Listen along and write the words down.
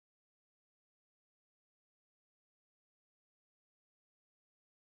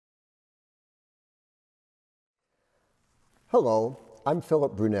Hello, I'm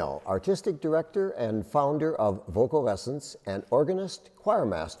Philip Brunelle, Artistic Director and founder of Vocal Essence and organist,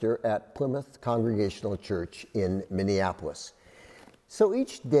 choirmaster at Plymouth Congregational Church in Minneapolis. So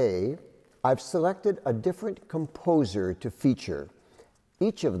each day, I've selected a different composer to feature.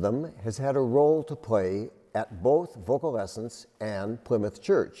 Each of them has had a role to play at both Vocal Essence and Plymouth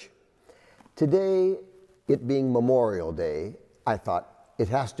Church. Today, it being Memorial Day, I thought it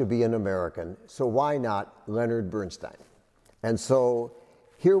has to be an American, so why not Leonard Bernstein? And so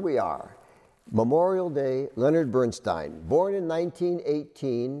here we are, Memorial Day, Leonard Bernstein, born in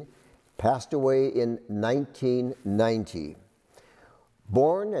 1918, passed away in 1990.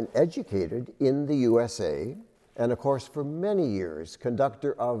 Born and educated in the USA, and of course for many years,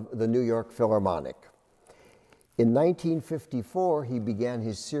 conductor of the New York Philharmonic. In 1954, he began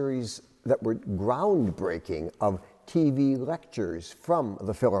his series that were groundbreaking of TV lectures from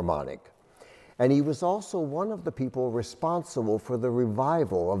the Philharmonic. And he was also one of the people responsible for the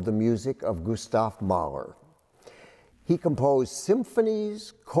revival of the music of Gustav Mahler. He composed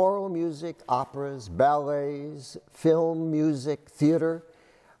symphonies, choral music, operas, ballets, film music, theater,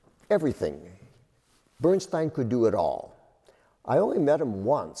 everything. Bernstein could do it all. I only met him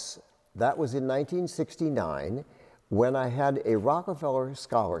once. That was in 1969 when I had a Rockefeller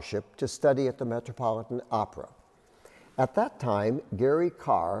scholarship to study at the Metropolitan Opera. At that time, Gary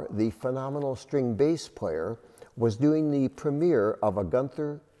Carr, the phenomenal string bass player, was doing the premiere of a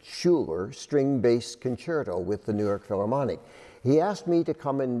Gunther Schuller string bass concerto with the New York Philharmonic. He asked me to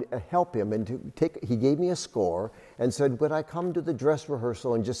come and help him, and he gave me a score and said, would I come to the dress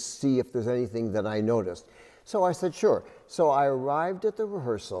rehearsal and just see if there's anything that I noticed? So I said, sure. So I arrived at the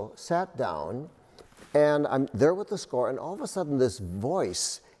rehearsal, sat down, and I'm there with the score, and all of a sudden this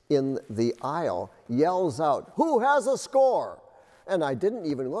voice in the aisle yells out, who has a score? And I didn't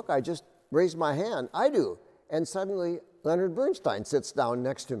even look, I just raised my hand, I do. And suddenly Leonard Bernstein sits down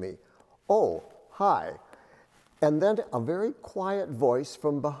next to me. Oh, hi. And then a very quiet voice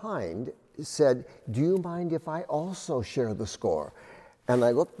from behind said, do you mind if I also share the score? And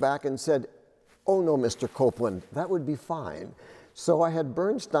I looked back and said, oh no, Mr. Copeland, that would be fine. So I had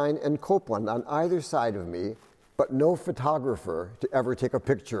Bernstein and Copeland on either side of me, but no photographer to ever take a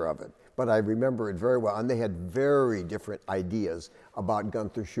picture of it. But I remember it very well, and they had very different ideas about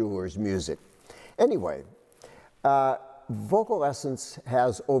Gunther Schuller's music. Anyway, Vocal Essence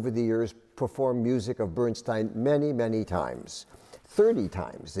has over the years performed music of Bernstein many, many times. 30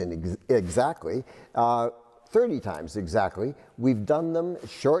 times exactly. 30 times exactly. We've done them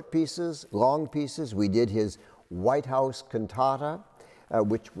short pieces, long pieces. We did his White House Cantata,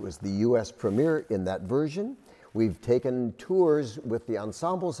 which was the US premiere in that version. We've taken tours with the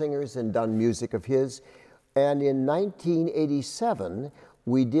ensemble singers and done music of his. And in 1987,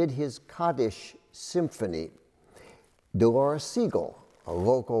 we did his Kaddish Symphony. Dolores Siegel, a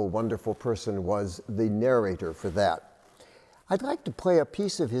local wonderful person, was the narrator for that. I'd like to play a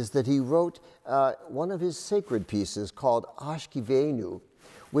piece of his that he wrote, one of his sacred pieces called Ashkivenu,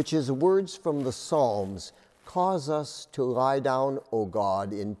 which is words from the Psalms. Cause us to lie down, O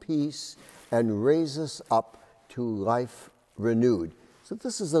God, in peace, and raise us up to life renewed. So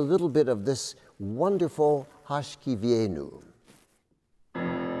this is a little bit of this wonderful Ashkivenu.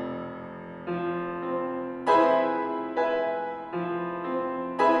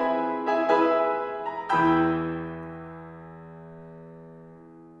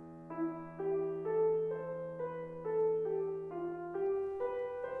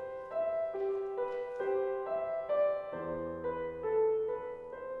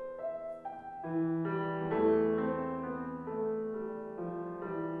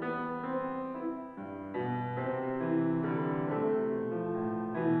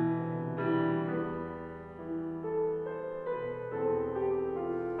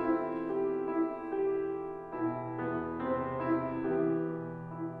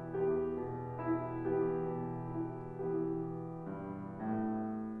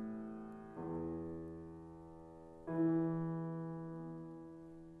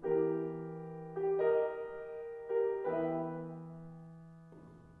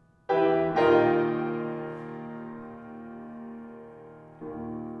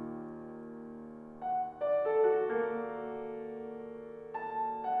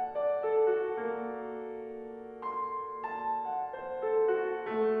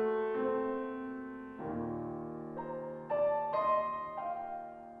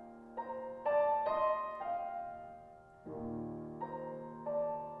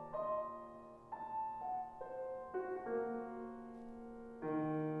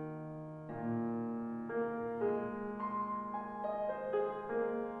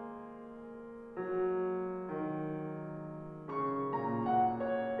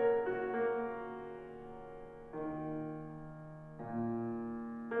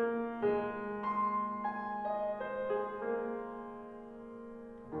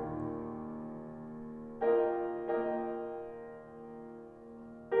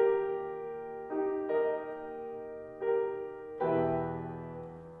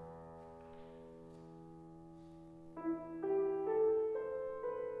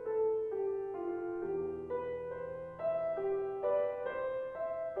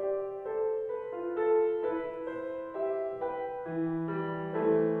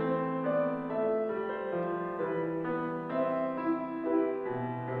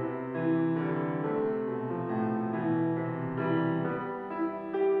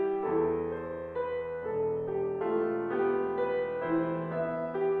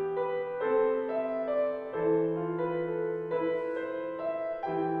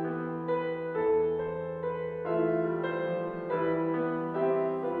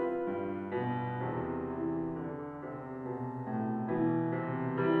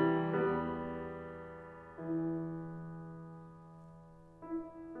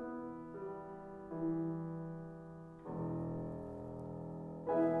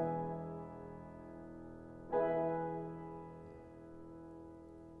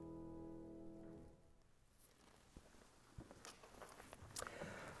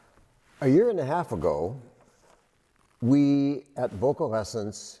 A year and a half ago, we at Vocal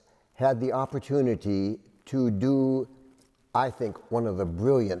Lessons had the opportunity to do, I think, one of the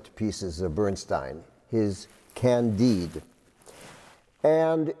brilliant pieces of Bernstein, his Candide.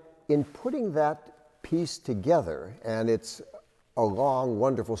 And in putting that piece together, and it's a long,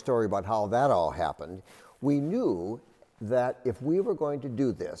 wonderful story about how that all happened, we knew that if we were going to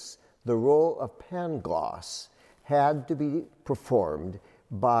do this, the role of Pangloss had to be performed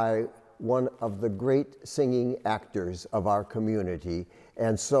by one of the great singing actors of our community,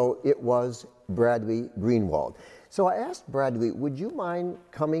 and so it was Bradley Greenwald. So I asked Bradley, would you mind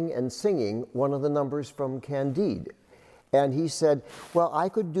coming and singing one of the numbers from Candide? And he said, well, I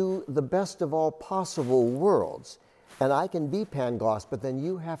could do the best of all possible worlds, and I can be Pangloss, but then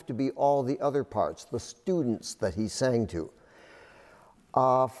you have to be all the other parts, the students that he sang to.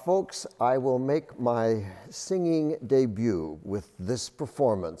 Folks, I will make my singing debut with this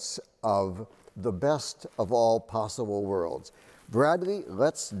performance of the best of all possible worlds. Bradley,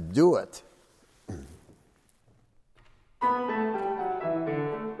 let's do it. Let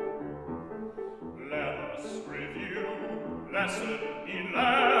us review Lesson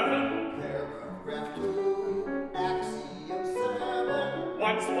 11. Paragraph 2, Axiom 7.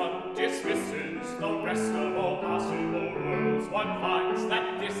 Once one dismisses the rest of all possible worlds, one finds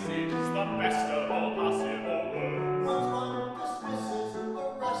that this is the best of all possible worlds. Once one dismisses the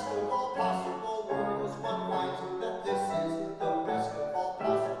rest of all possible worlds, one finds that this is the best of all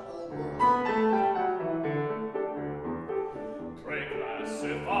possible worlds. Pray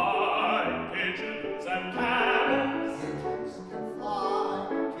classify pigeons and camels. Pigeons can fly,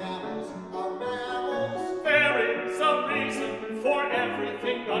 camels are mammals. There is a reason for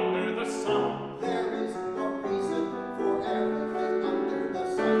everything under the sun. There is a reason for everything under the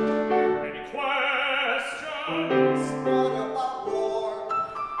sun. Many questions. What about war?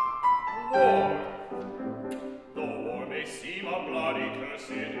 War. Though war may seem a bloody curse,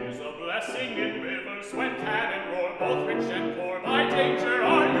 it is a blessing in rivers when cannon roar. Both rich and poor by danger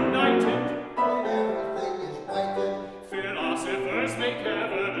are united. When everything is righted, Philosophers make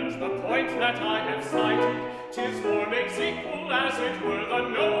evident the point that I have cited. 'Tis war makes equal, as it were, the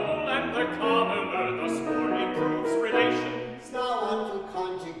noble and the commoner. Thus war improves relations. now on to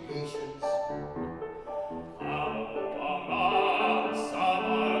conjugations.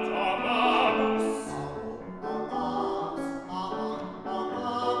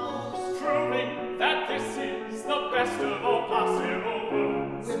 Proving that this is the best of all possible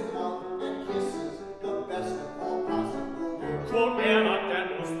worlds. With love and kisses, the best of all possible worlds. Quod erat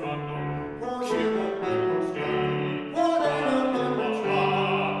demonstrandum, quod demonstrandum, What a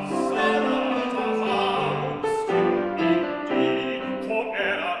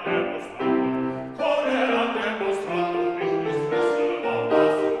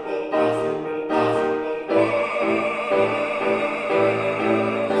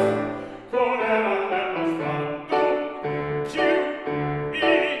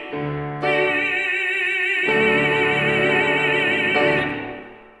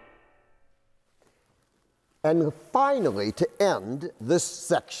And finally, to end this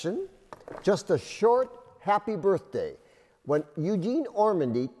section, just a short happy birthday. When Eugene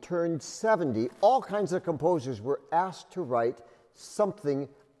Ormandy turned 70, all kinds of composers were asked to write something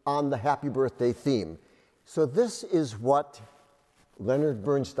on the happy birthday theme. So this is what Leonard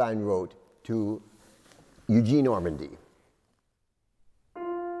Bernstein wrote to Eugene Ormandy.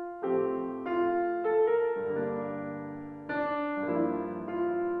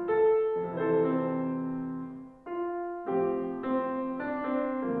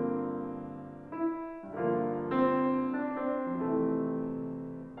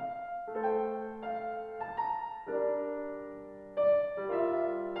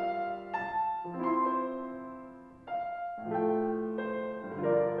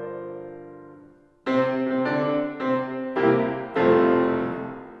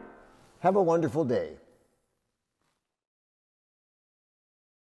 Have a wonderful day.